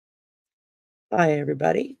Hi,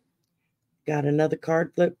 everybody. Got another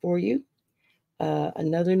card flip for you.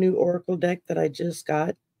 Another new Oracle deck that I just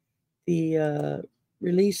got. The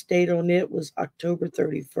release date on it was October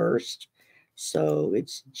 31st. So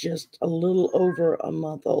it's just a little over a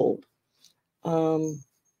month old. And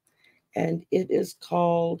it is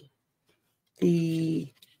called the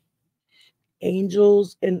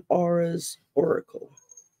Angels and Auras Oracle.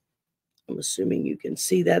 I'm assuming you can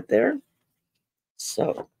see that there.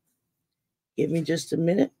 So give me just a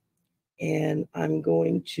minute and I'm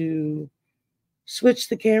going to switch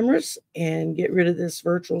the cameras and get rid of this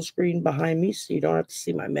virtual screen behind me so you don't have to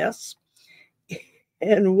see my mess.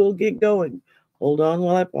 And we'll get going. Hold on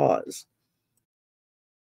while I pause.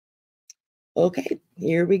 Okay,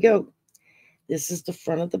 here we go. This is the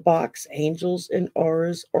front of the box, Angels and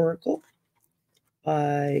Auras Oracle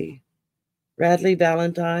by Radleigh,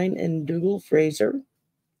 Valentine, and Dougall, Fraser.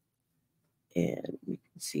 And you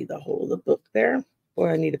can see the whole of the book there. Boy,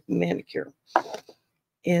 I need a manicure.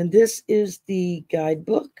 And this is the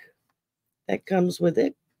guidebook that comes with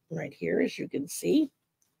it right here, as you can see.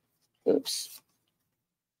 Oops.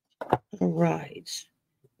 All right.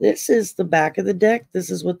 This is the back of the deck. This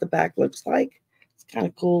is what the back looks like. It's kind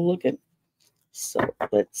of cool looking. So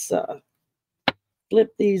let's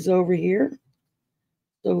flip these over here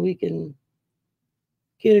so we can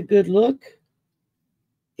get a good look.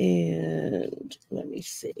 And let me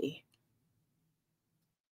see.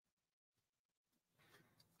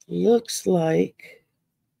 Looks like,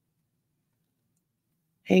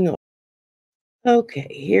 hang on. Okay,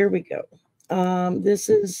 here we go. This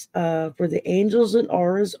is for the Angels and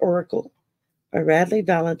Auras Oracle by Radleigh,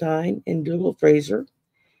 Valentine, and Dougall, Fraser.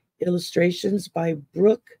 Illustrations by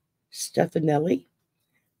Brooke Stefanelli.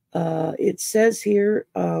 It says here,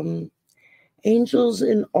 Angels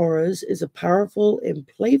and Auras is a powerful and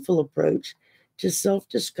playful approach to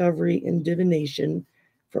self-discovery and divination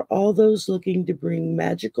for all those looking to bring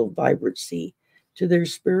magical vibrancy to their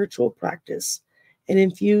spiritual practice and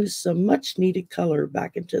infuse some much-needed color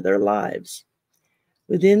back into their lives.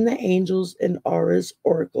 Within the Angels and Auras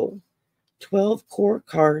Oracle, 12 core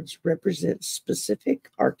cards represent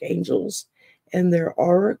specific archangels and their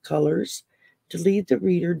aura colors to lead the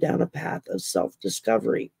reader down a path of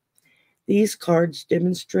self-discovery. These cards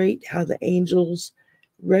demonstrate how the angels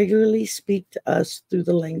regularly speak to us through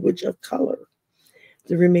the language of color.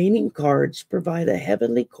 The remaining cards provide a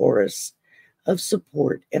heavenly chorus of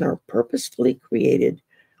support and are purposefully created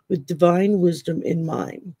with divine wisdom in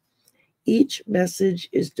mind. Each message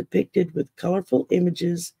is depicted with colorful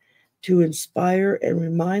images to inspire and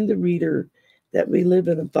remind the reader that we live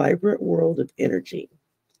in a vibrant world of energy.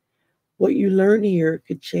 What you learn here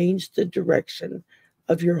could change the direction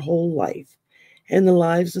of your whole life and the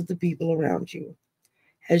lives of the people around you.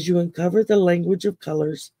 As you uncover the language of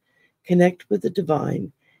colors, connect with the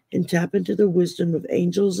divine, and tap into the wisdom of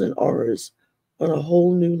angels and auras on a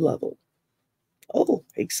whole new level. Oh,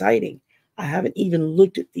 exciting. I haven't even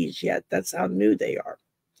looked at these yet. That's how new they are.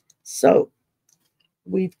 So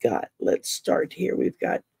we've got, let's start here. We've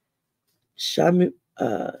got Shamuel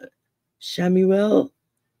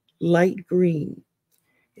Light Green.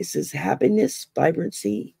 It says happiness,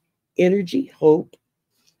 vibrancy, energy, hope.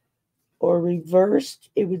 Or reversed,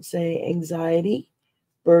 it would say anxiety,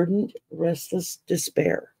 burdened, restless,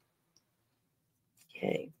 despair.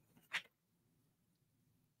 Okay.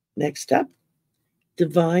 Next up,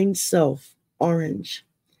 divine self, orange,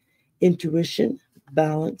 intuition,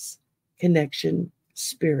 balance, connection,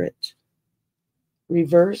 spirit.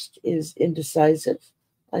 Reversed is indecisive,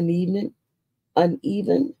 uneven,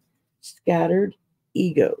 scattered,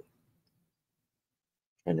 ego.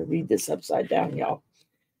 Trying to read this upside down, y'all.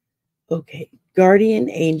 Okay, guardian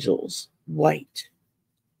angels, white,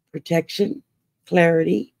 protection,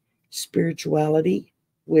 clarity, spirituality,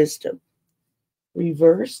 wisdom.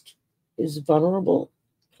 Reversed is vulnerable,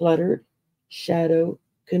 cluttered, shadow,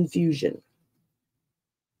 confusion.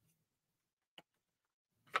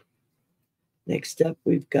 Next up,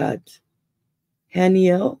 we've got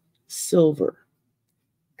Haniel, silver,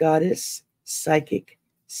 goddess, psychic,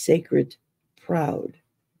 sacred, proud.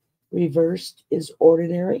 Reversed is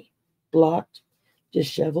ordinary, blocked,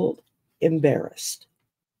 disheveled, embarrassed.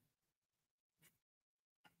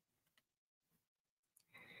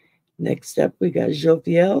 Next up, we got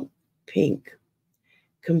Joviel, pink,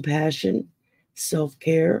 compassion,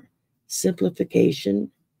 self-care, simplification,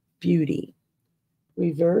 beauty.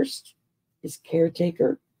 Reversed is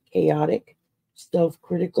caretaker, chaotic,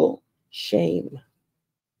 self-critical, shame.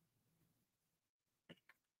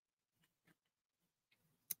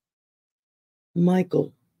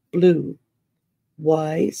 Michael, blue,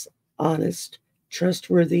 wise, honest,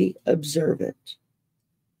 trustworthy, observant.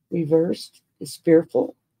 Reversed is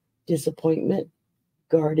fearful, disappointment,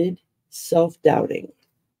 guarded, self-doubting.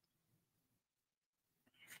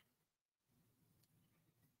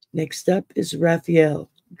 Next up is Raphael,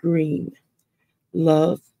 green,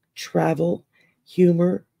 love, travel,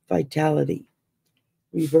 humor, vitality.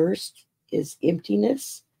 Reversed is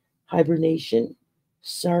emptiness, hibernation,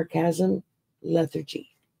 sarcasm, lethargy.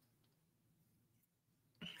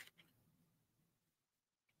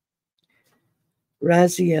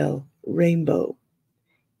 Raziel, rainbow,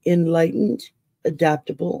 enlightened,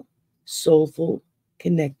 adaptable, soulful,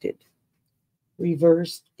 connected.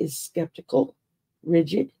 Reversed is skeptical,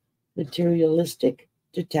 rigid, materialistic,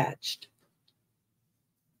 detached.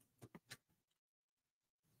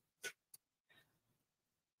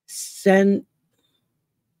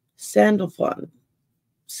 Sandalphon,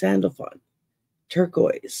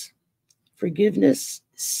 turquoise, forgiveness,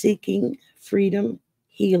 seeking, freedom,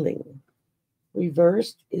 healing.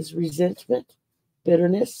 Reversed is resentment,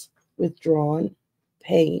 bitterness, withdrawn,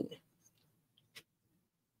 pain.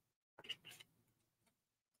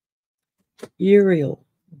 Uriel,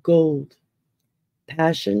 gold,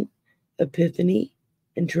 passion, epiphany,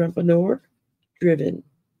 entrepreneur, driven.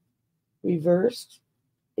 Reversed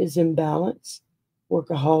is imbalance,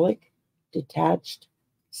 workaholic, detached,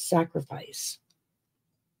 sacrifice.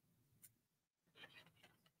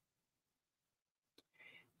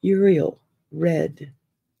 Uriel, red,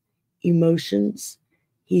 emotions,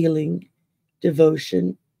 healing,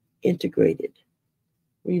 devotion, integrated.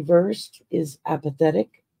 Reversed is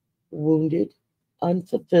apathetic, wounded,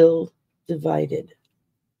 unfulfilled, divided.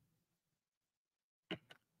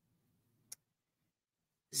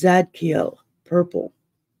 Zadkiel, purple,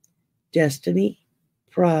 destiny,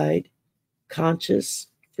 pride, conscious,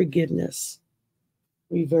 forgiveness.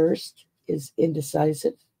 Reversed is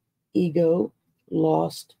indecisive, ego,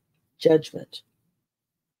 lost, judgment.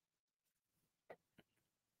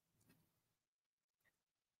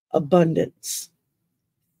 Abundance,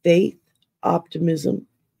 faith, optimism,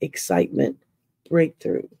 excitement,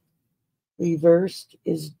 breakthrough. Reversed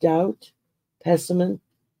is doubt, pessimism,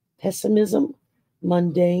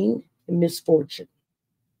 mundane, and misfortune.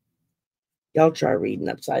 Y'all try reading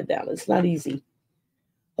upside down. It's not easy.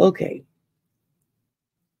 Okay.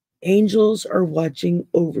 Angels are watching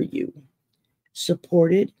over you,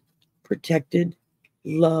 supported, protected,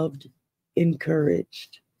 loved,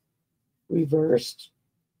 encouraged. Reversed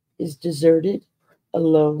is deserted,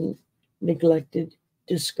 alone, neglected,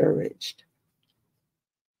 discouraged.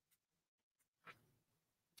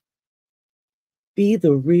 Be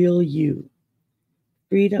the real you.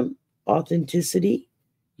 Freedom, authenticity,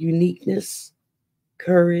 uniqueness,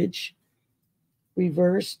 courage.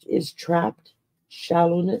 Reversed is trapped,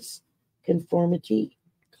 shallowness, conformity,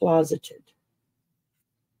 closeted.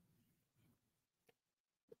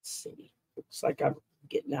 Let's see. Looks like I'm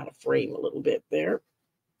getting out of frame a little bit there.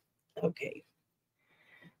 Okay.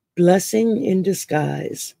 Blessing in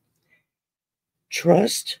disguise.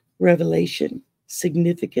 Trust, revelation,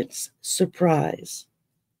 significance, surprise.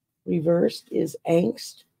 Reversed is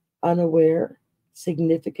angst, unaware,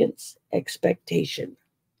 significance, expectation.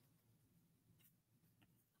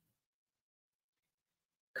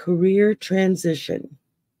 Career transition.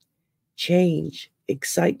 Change,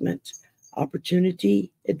 excitement,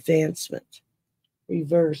 opportunity, advancement.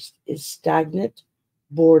 Reversed is stagnant,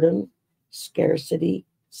 boredom, scarcity,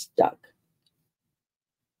 stuck.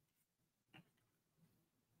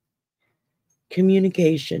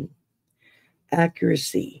 Communication,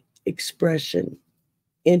 accuracy, expression,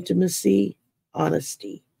 intimacy,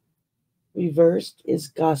 honesty. Reversed is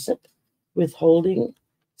gossip, withholding,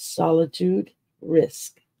 solitude,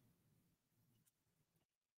 risk.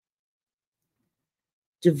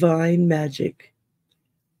 Divine magic,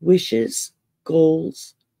 wishes,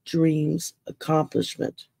 goals, dreams,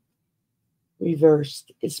 accomplishment.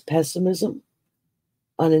 Reversed is pessimism,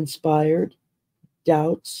 uninspired,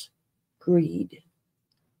 doubts, greed.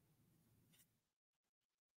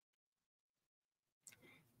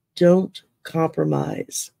 Don't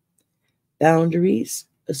compromise. Boundaries,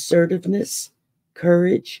 assertiveness,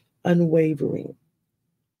 courage, unwavering.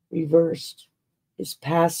 Reversed is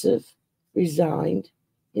passive, resigned,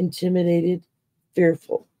 intimidated,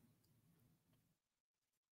 fearful.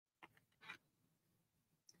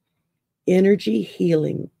 Energy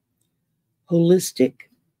healing, holistic,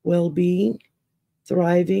 well-being,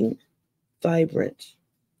 thriving, vibrant.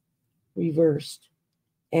 Reversed,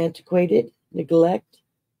 antiquated, neglect,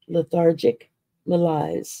 lethargic,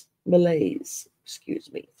 malaise,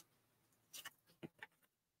 excuse me.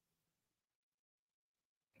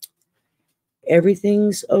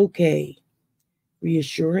 Everything's okay.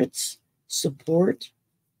 reassurance, support,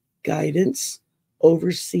 guidance,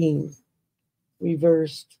 overseeing.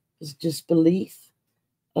 Reversed is disbelief,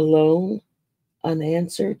 alone,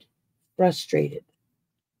 unanswered, frustrated.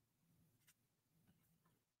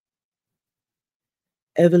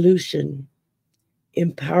 Evolution,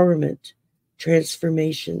 empowerment,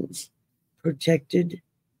 transformations, protected,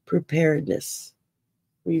 preparedness.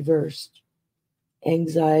 Reversed,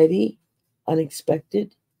 anxiety,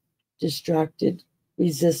 unexpected, distracted,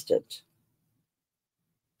 resistant.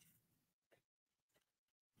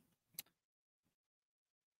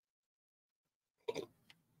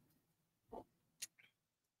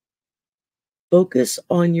 Focus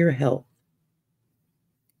on your health,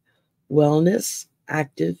 wellness,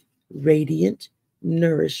 active, radiant,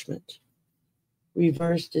 nourishment.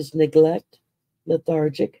 Reversed is neglect,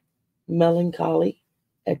 lethargic, melancholy,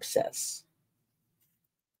 excess.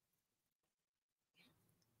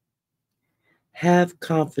 Have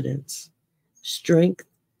confidence, strength,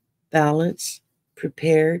 balance,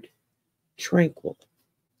 prepared, tranquil.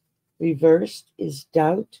 Reversed is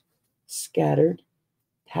doubt, scattered,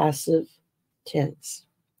 passive, tense.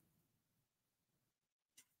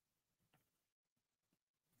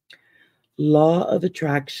 Law of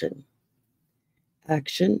attraction,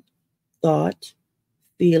 action, thought,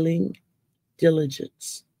 feeling,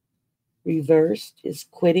 diligence. Reversed is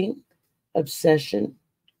quitting, obsession,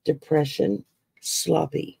 depression,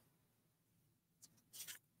 sloppy.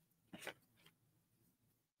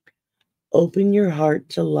 Open your heart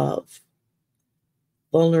to love,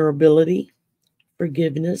 vulnerability,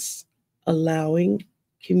 forgiveness, allowing,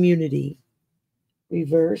 community.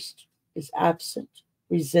 Reversed is absent,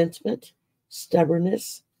 resentment,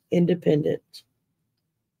 stubbornness, independent.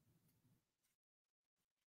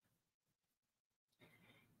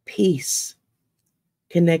 Peace,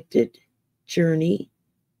 connected, journey,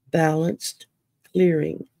 balanced,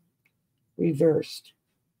 clearing. Reversed,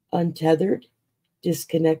 untethered,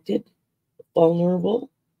 disconnected, vulnerable,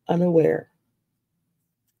 unaware.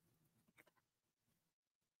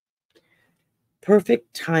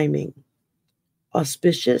 Perfect timing,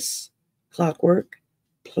 auspicious, clockwork,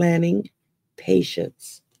 planning,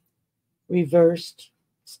 patience. Reversed,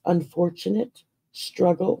 unfortunate,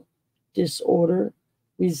 struggle, disorder,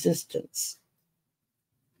 resistance.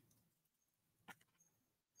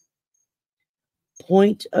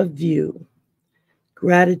 Point of view,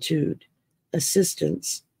 gratitude,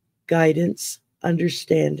 assistance, guidance,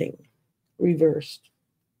 understanding. Reversed,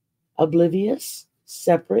 oblivious,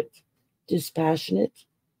 separate, dispassionate,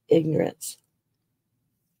 ignorance.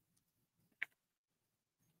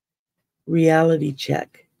 Reality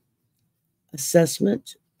check,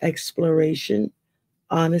 assessment, exploration,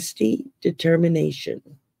 honesty, determination.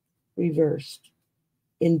 Reversed,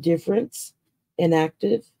 indifference,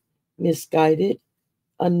 inactive, misguided,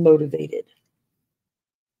 unmotivated.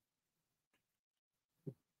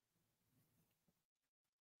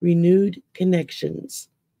 Renewed connections,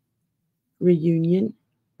 reunion,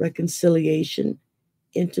 reconciliation,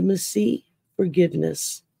 intimacy,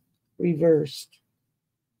 forgiveness. Reversed,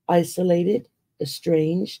 isolated,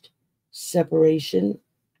 estranged, separation,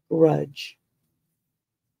 grudge.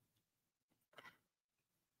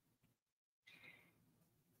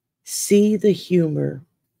 See the humor,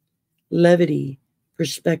 levity,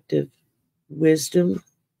 perspective, wisdom,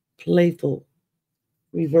 playful.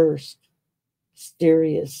 Reversed,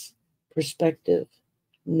 mysterious, perspective,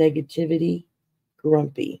 negativity,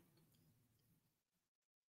 grumpy.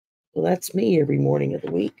 Well, that's me every morning of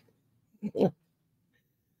the week.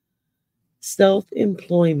 Self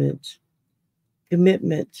employment,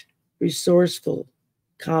 commitment, resourceful,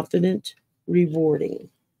 confident, rewarding.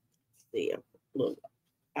 See, I'm a little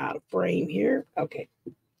out of frame here. Okay.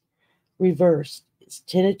 Reversed is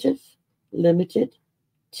tentative, limited,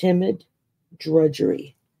 timid,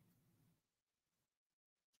 drudgery.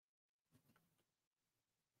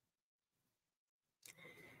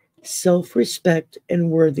 Self respect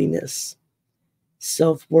and worthiness,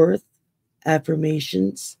 self worth,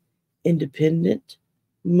 affirmations, independent,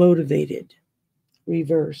 motivated.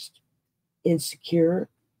 Reversed, insecure,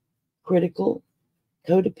 critical,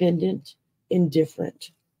 codependent,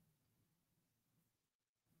 indifferent.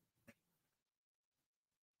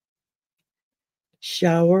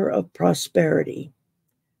 Shower of prosperity,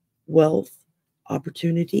 wealth,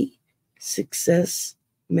 opportunity, success,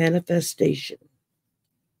 manifestation.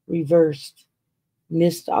 Reversed,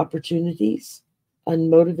 missed opportunities,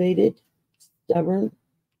 unmotivated, stubborn,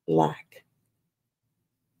 lack.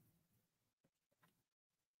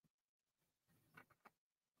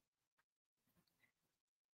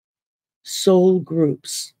 Soul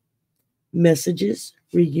groups, messages,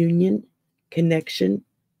 reunion, connection,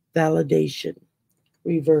 validation.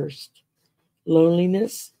 Reversed,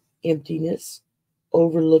 loneliness, emptiness,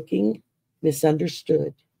 overlooking,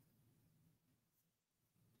 misunderstood.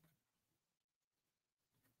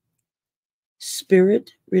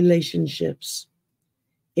 Spirit relationships,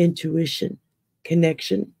 intuition,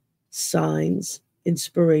 connection, signs,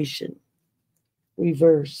 inspiration.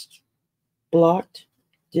 Reversed, blocked,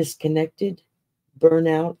 disconnected,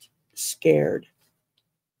 burnout, scared.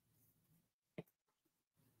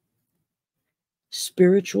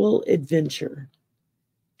 Spiritual adventure,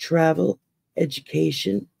 travel,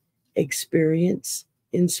 education, experience,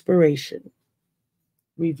 inspiration.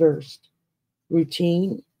 Reversed,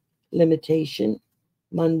 routine, limitation,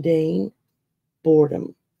 mundane,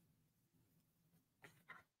 boredom.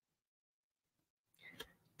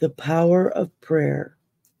 The power of prayer,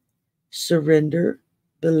 surrender,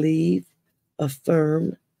 believe,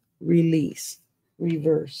 affirm, release.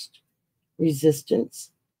 Reversed,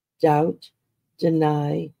 resistance, doubt,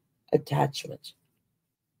 deny, attachment.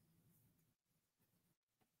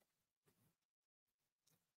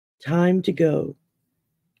 Time to go,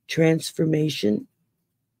 transformation,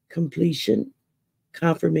 completion,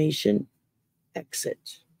 confirmation,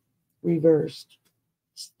 exit. Reversed,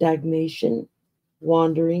 stagnation,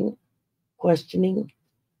 wandering, questioning,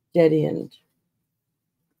 dead end.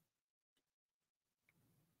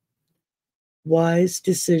 Wise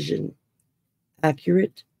decision,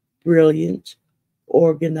 accurate, brilliant,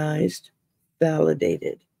 organized,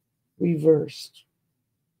 validated. Reversed,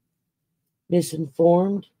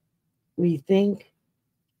 misinformed, rethink,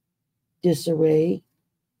 disarray,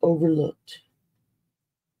 overlooked.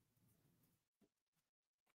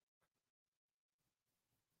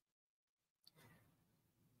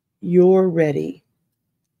 You're ready.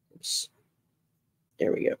 Oops.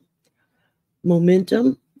 There we go.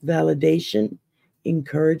 Momentum, validation,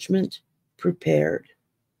 encouragement, prepared.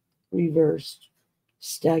 Reversed,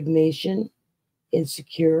 stagnation,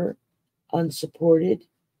 insecure, unsupported,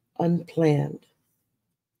 unplanned.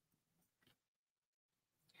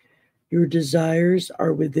 Your desires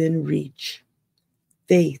are within reach.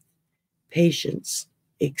 Faith, patience,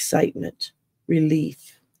 excitement,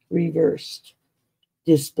 relief. Reversed,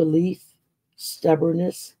 disbelief,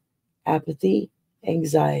 stubbornness, apathy,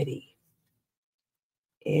 anxiety.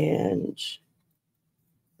 And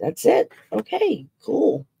that's it. Okay,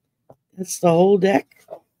 cool. That's the whole deck.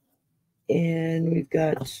 And we've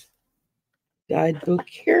got guidebook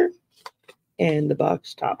here and the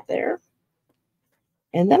box top there.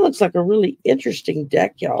 And that looks like a really interesting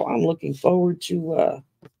deck, y'all. I'm looking forward to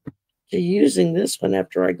using this one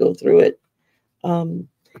after I go through it.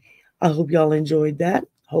 I hope y'all enjoyed that.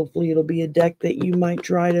 Hopefully it'll be a deck that you might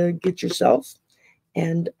try to get yourself.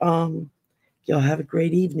 And y'all have a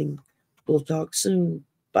great evening. We'll talk soon.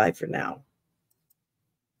 Bye for now.